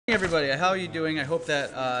Hey everybody, how are you doing? I hope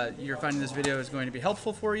that you're finding this video is going to be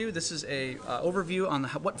helpful for you. This is a overview on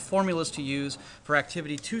what formulas to use for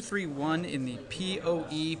activity 231 in the POE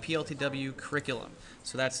PLTW curriculum.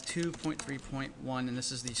 So that's 2.3.1, and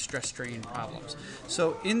this is the stress strain problems.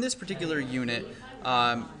 So in this particular unit,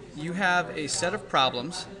 you have a set of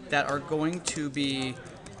problems that are going to be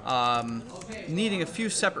needing a few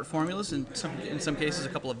separate formulas, and in some cases a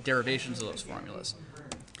couple of derivations of those formulas.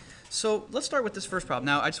 So let's start with this first problem.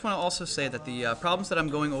 Now, I just want to also say that the problems that I'm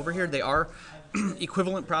going over here, they are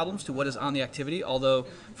equivalent problems to what is on the activity, although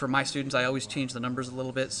for my students, I always change the numbers a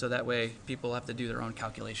little bit so that way people have to do their own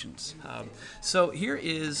calculations. So here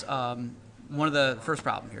is one of the first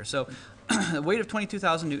problem here. So the weight of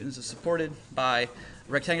 22,000 newtons is supported by a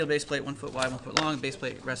rectangular base plate, 1 foot wide, 1 foot long. Base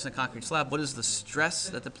plate rests on a concrete slab. What is the stress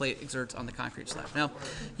that the plate exerts on the concrete slab? Now,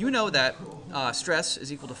 you know that stress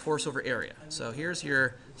is equal to force over area. So here's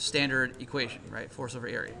your standard equation, right? Force over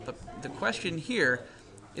area. But the question here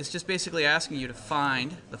is just basically asking you to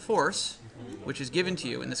find the force, which is given to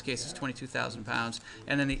you. In this case, it's 22,000 pounds,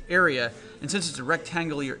 and then the area. And since it's a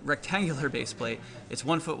rectangular base plate, it's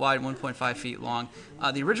 1 foot wide, 1.5 feet long.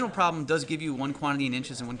 The original problem does give you one quantity in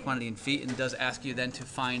inches and one quantity in feet, and does ask you then to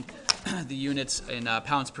find the units in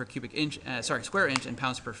pounds per cubic inch, square inch, and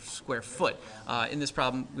pounds per square foot. In this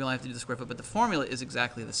problem, we only have to do the square foot, but the formula is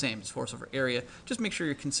exactly the same. It's force over area. Just make sure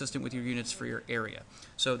you're consistent with your units for your area.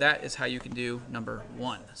 So that is how you can do number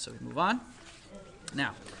one. So we move on.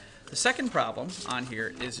 Now, the second problem on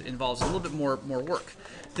here involves a little bit more work.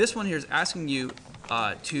 This one here is asking you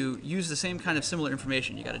to use the same kind of similar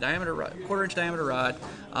information. You got a diameter rod, quarter-inch diameter rod,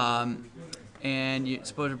 and you're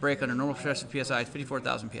supposed to break under normal stress of PSI at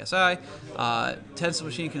 54,000 PSI. Tensile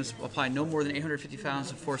machine can apply no more than 850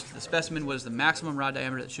 pounds of force to the specimen. What is the maximum rod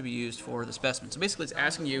diameter that should be used for the specimen? So basically it's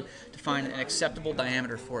asking you to find an acceptable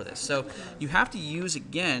diameter for this. So you have to use,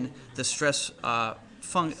 again, the stress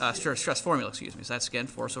formula, excuse me. So that's, again,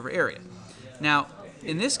 force over area. Now,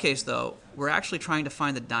 in this case, though, we're actually trying to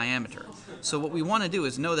find the diameter. So what we want to do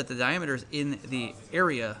is know that the diameter is in the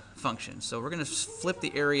area function. So we're going to flip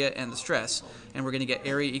the area and the stress, and we're going to get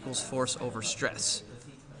area equals force over stress.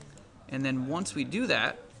 And then once we do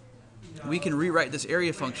that, we can rewrite this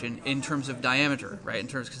area function in terms of diameter, right? In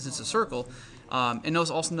terms, because it's a circle. And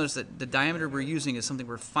also notice that the diameter we're using is something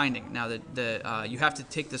we're finding. Now, you have to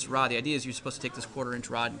take this rod. The idea is you're supposed to take this quarter-inch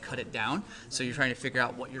rod and cut it down. So you're trying to figure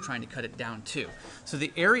out what you're trying to cut it down to. So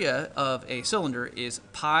the area of a cylinder is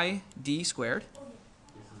pi d squared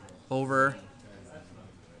over,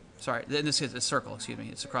 sorry, in this case it's a circle, excuse me.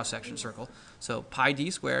 It's a cross-section circle. So pi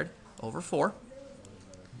d squared over 4.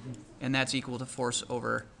 And that's equal to force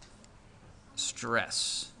over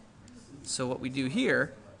stress. So what we do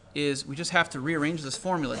here is we just have to rearrange this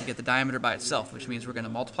formula to get the diameter by itself, which means we're going to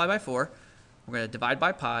multiply by 4, we're going to divide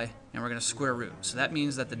by pi, and we're going to square root. So that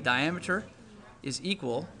means that the diameter is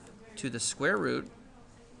equal to the square root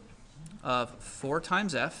of 4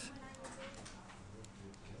 times F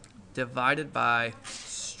divided by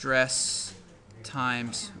stress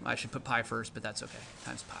times, I should put pi first, but that's okay,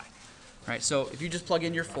 times pi. Right, so if you just plug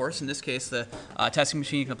in your force, in this case the testing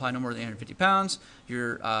machine can apply no more than 850 pounds,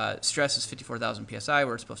 your stress is 54,000 PSI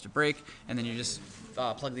where it's supposed to break, and then you just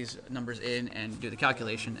plug these numbers in and do the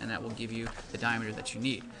calculation, and that will give you the diameter that you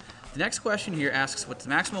need. The next question here asks what the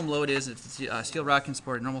maximum load is if the steel rod can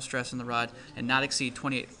support a normal stress in the rod and not exceed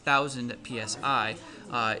 28,000 PSI.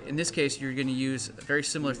 In this case, you're going to use a very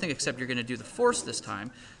similar thing, except you're going to do the force this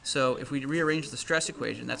time. So if we rearrange the stress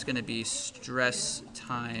equation, that's going to be stress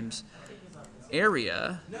times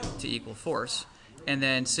area to equal force, and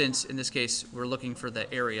then since in this case we're looking for the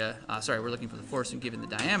area, we're looking for the force and given the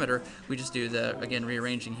diameter, we just do the, again,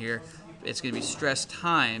 rearranging here, it's going to be stress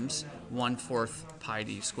times 1/4 pi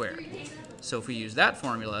d squared. So if we use that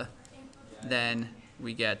formula, then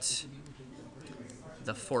we get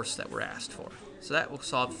the force that we're asked for. So that will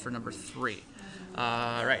solve for number 3.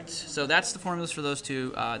 Right, so that's the formulas for those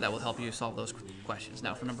two that will help you solve those questions.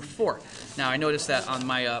 Now for number 4. Now I noticed that on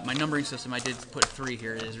my my numbering system I did put 3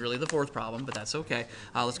 here. It is really the 4th problem, but that's okay.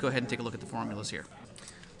 Let's go ahead and take a look at the formulas here.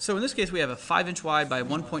 So in this case we have a 5-inch wide by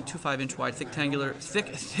 1.25-inch wide thick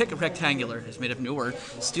rectangular, is made up a new word,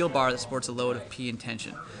 steel bar that supports a load of P in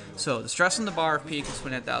tension. So the stress on the bar of P equals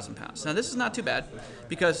 28,000 pounds. Now this is not too bad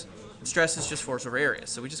because stress is just force over area.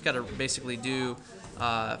 So we just got to basically do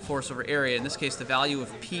force over area. In this case, the value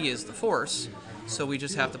of P is the force, so we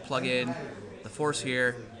just have to plug in the force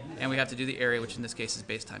here, and we have to do the area, which in this case is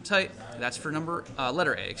base times height. That's for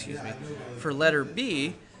letter A, excuse me. For letter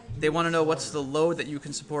B, they want to know what's the load that you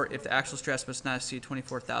can support if the actual stress must not exceed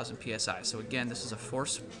 24,000 PSI. So again, this is a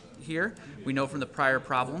force here. We know from the prior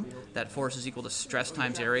problem that force is equal to stress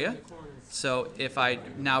times area. So if I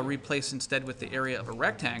now replace instead with the area of a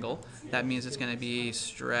rectangle, that means it's going to be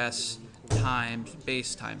stress times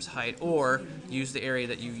base times height, or use the area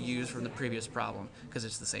that you used from the previous problem, because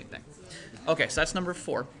it's the same thing. Okay, so that's number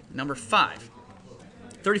 4. Number 5.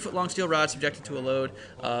 30-foot long steel rod subjected to a load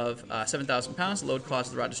of 7,000 pounds. The load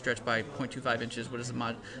causes the rod to stretch by 0.25 inches. What is the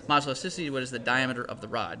modulus elasticity? What is the diameter of the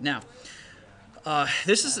rod? Now,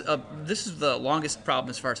 this is the longest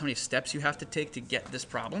problem as far as how many steps you have to take to get this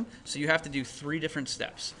problem. So you have to do 3 different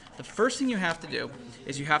steps. The first thing you have to do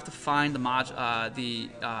is you have to find the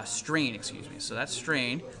strain. Excuse me. So that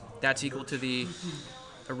strain, that's equal to the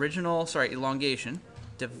elongation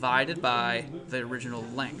divided by the original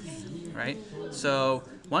length, right? So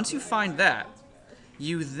once you find that,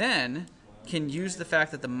 you then can use the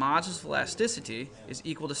fact that the modulus of elasticity is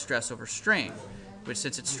equal to stress over strain, which,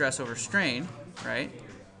 since it's stress over strain, right?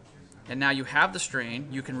 And now you have the strain,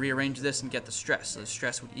 you can rearrange this and get the stress. So the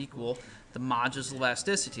stress would equal the modulus of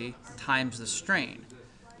elasticity times the strain,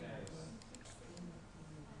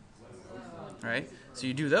 right? So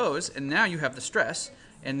you do those, and now you have the stress.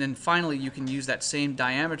 And then finally, you can use that same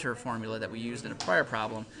diameter formula that we used in a prior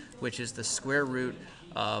problem, which is the square root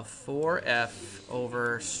of 4F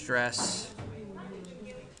over stress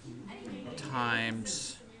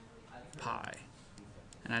times pi.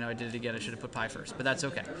 And I know I did it again. I should have put pi first, but that's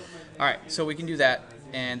okay. All right, so we can do that,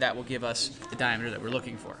 and that will give us the diameter that we're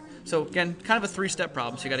looking for. So again, kind of a 3-step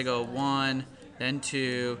problem. So you got to go 1, then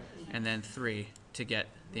 2, and then 3 to get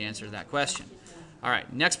the answer to that question. All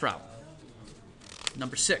right, next problem.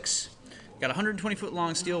 Number 6. Got a 120-foot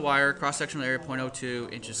long steel wire, cross-sectional area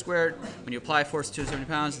 0.02 inches squared. When you apply force to 270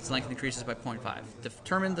 pounds, its length increases by 0.5.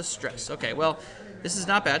 Determine the stress. Okay, well, this is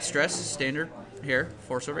not bad. Stress is standard here,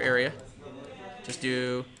 force over area. Just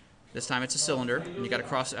do, this time it's a cylinder, and you got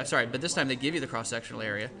a but this time they give you the cross-sectional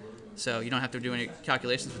area, so you don't have to do any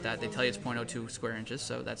calculations with that. They tell you it's 0.02 square inches,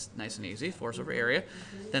 so that's nice and easy, force over area.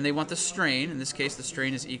 Then they want the strain. In this case, the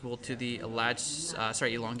strain is equal to the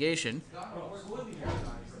elongation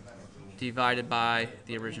divided by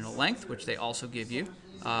the original length, which they also give you.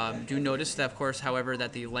 Do notice that, of course, however,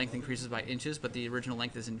 that the length increases by inches, but the original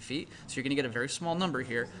length is in feet. So you're going to get a very small number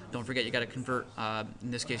here. Don't forget, you got to convert.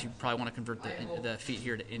 In this case, you probably want to convert the feet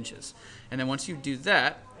here to inches. And then once you do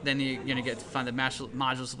that, then you're going to find the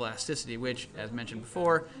modulus of elasticity, which, as mentioned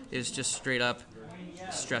before, is just straight up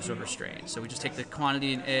stress over strain. So we just take the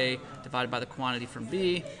quantity in A divided by the quantity from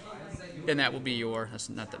B, and that will be your, that's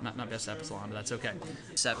not best epsilon, but that's okay,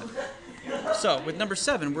 7. So with number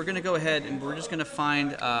 7, we're going to go ahead and we're just going to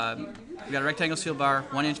find, we got a rectangle steel bar,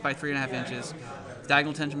 1 inch by 3.5 inches,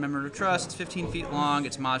 diagonal tension member of truss, it's 15 feet long,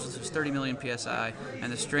 its modulus is 30 million psi,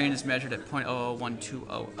 and the strain is measured at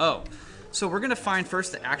 0.001200. So we're going to find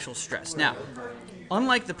first the actual stress. Now,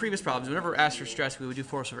 unlike the previous problems, whenever we're asked for stress, we would do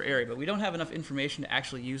force over area, but we don't have enough information to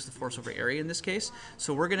actually use the force over area in this case,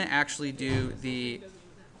 so we're going to actually do the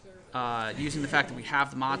using the fact that we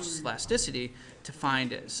have the modulus elasticity to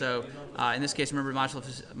find it. So in this case, remember,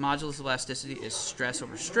 modulus elasticity is stress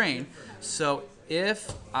over strain. So if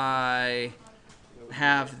I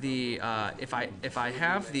have the if I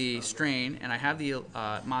have the strain and I have the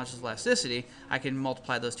modulus elasticity, I can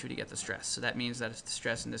multiply those two to get the stress. So that means that if the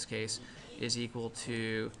stress in this case is equal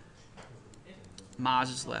to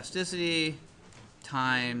modulus elasticity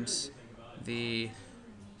times the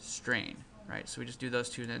strain. Right, so we just do those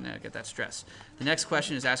two and then get that stress. The next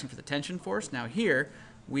question is asking for the tension force. Now here,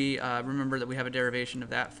 we remember that we have a derivation of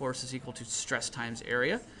that force is equal to stress times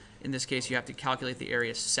area. In this case, you have to calculate the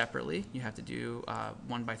area separately. You have to do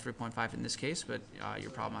 1 by 3.5 in this case, but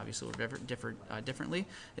your problem obviously will differ differently.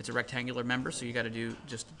 It's a rectangular member, so you got to do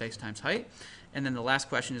just base times height. And then the last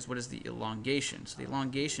question is, what is the elongation? So the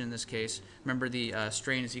elongation in this case, remember the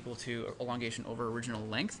strain is equal to elongation over original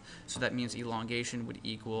length, so that means elongation would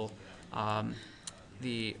equal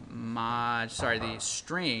the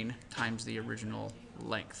strain times the original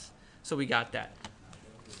length. So we got that.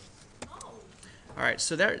 All right,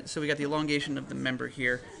 so we got the elongation of the member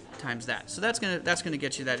here times that. So that's gonna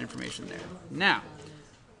get you that information there. Now,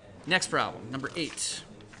 next problem, number 8,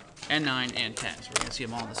 and 9, and 10. So we're gonna see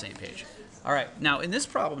them all on the same page. All right, now in this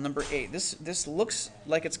problem, number 8, this looks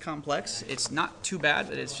like it's complex. It's not too bad,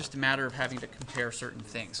 but it's just a matter of having to compare certain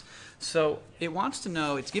things. So it wants to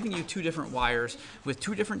know, it's giving you two different wires with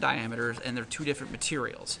two different diameters, and they're two different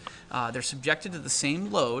materials. They're subjected to the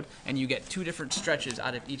same load, and you get two different stretches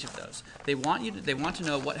out of each of those. They want to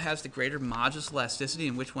know what has the greater modulus elasticity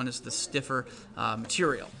and which one is the stiffer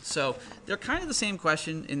material. So they're kind of the same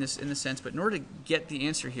question in this sense, but in order to get the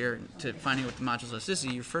answer here to finding what the modulus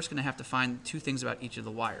elasticity, you're first going to have to find two things about each of the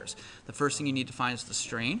wires. The first thing you need to find is the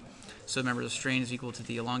strain. So remember, the strain is equal to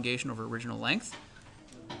the elongation over original length.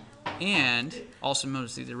 And also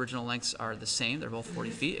notice the original lengths are the same. They're both 40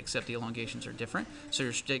 feet, except the elongations are different. So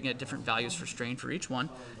you're sticking at different values for strain for each one.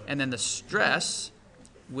 And then the stress,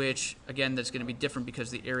 which, again, that's going to be different because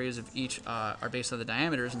the areas of each are based on the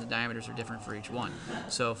diameters, and the diameters are different for each one.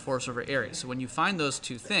 So force over area. So when you find those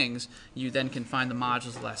two things, you then can find the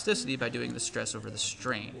modulus elasticity by doing the stress over the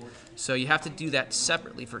strain. So you have to do that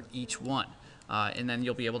separately for each one. And then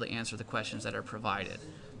you'll be able to answer the questions that are provided.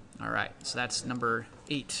 All right, so that's number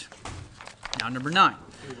 8. Now number 9.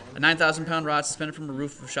 A 9,000-pound rod suspended from a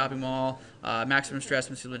roof of a shopping mall. Maximum stress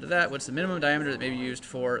similar to that. What's the minimum diameter that may be used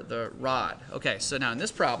for the rod? Okay, so now in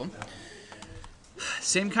this problem,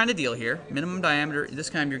 same kind of deal here. Minimum diameter,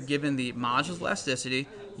 this time you're given the modulus elasticity,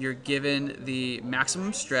 you're given the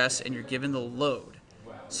maximum stress, and you're given the load.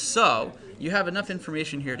 So you have enough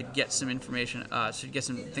information here to get some information, to get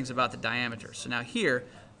some things about the diameter. So now here,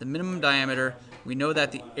 the minimum diameter, we know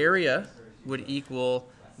that the area would equal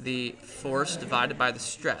the force divided by the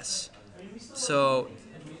stress. So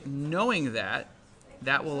knowing that,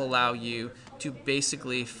 that will allow you to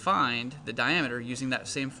basically find the diameter using that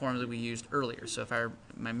same formula we used earlier. So if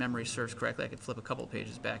my memory serves correctly, I could flip a couple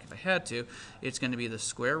pages back if I had to. It's going to be the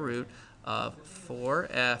square root of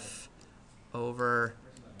 4f over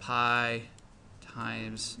pi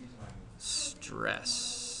times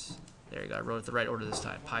stress. There you go. I wrote it the right order this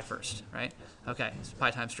time. Pi first, right? Okay, so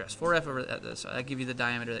pi times stress. 4f over that. So that gives you the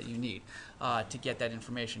diameter that you need to get that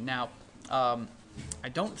information. Now, I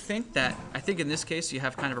don't think that. I think in this case you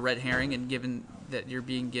have kind of a red herring, and given that you're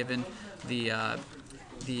being given the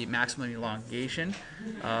maximum elongation,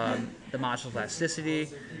 the modulus elasticity,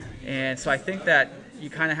 and so I think that you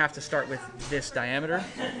kind of have to start with this diameter,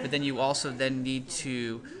 but then you also then need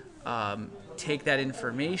to take that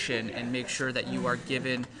information and make sure that you are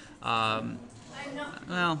given.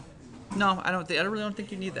 Well, no, I really don't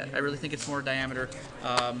think you need that. I really think it's more diameter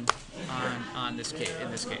on this case.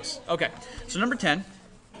 In this case, okay. So number 10,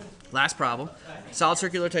 last problem. Solid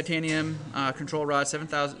circular titanium control rod,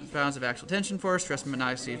 7,000 pounds of actual tension force, stress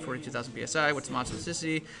not exceed 42,000 psi. What's the modulus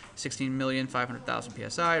elasticity?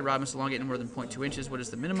 16,500,000 psi. Rod must elongate no more than 0.2 inches. What is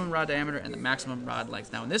the minimum rod diameter and the maximum rod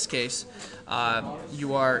length? Now in this case,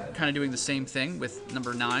 you are kind of doing the same thing with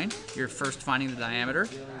number 9. You're first finding the diameter,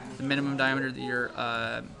 the minimum diameter that you're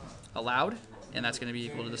allowed, and that's going to be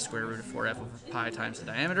equal to the square root of 4f over pi times the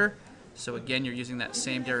diameter. So again, you're using that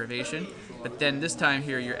same derivation, but then this time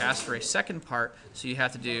here you're asked for a second part, so you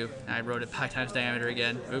have to do, and I wrote it pi times diameter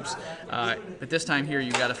again, oops, but this time here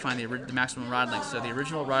you got to find the maximum rod length. So the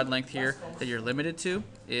original rod length here that you're limited to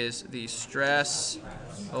is the stress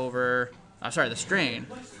over, the strain,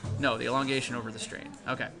 no, the elongation over the strain.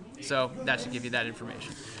 Okay, so that should give you that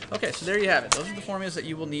information. Okay, so there you have it. Those are the formulas that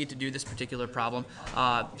you will need to do this particular problem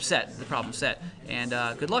set, and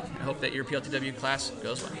good luck. I hope that your PLTW class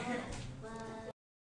goes well.